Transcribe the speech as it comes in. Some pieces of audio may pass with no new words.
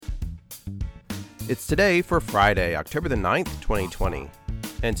It's today for Friday, October the 9th, 2020.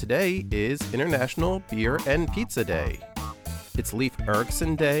 And today is International Beer and Pizza Day. It's Leif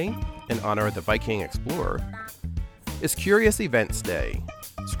Erikson Day, in honor of the Viking explorer. It's Curious Events Day,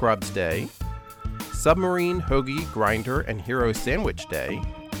 Scrubs Day, Submarine Hoagie Grinder and Hero Sandwich Day,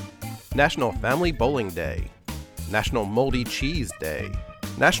 National Family Bowling Day, National Moldy Cheese Day,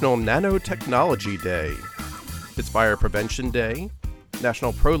 National Nanotechnology Day. It's Fire Prevention Day,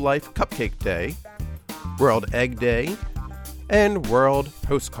 National Pro-Life Cupcake Day, World Egg Day, and World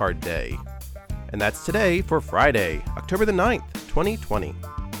Postcard Day. And that's today for Friday, October the 9th, 2020.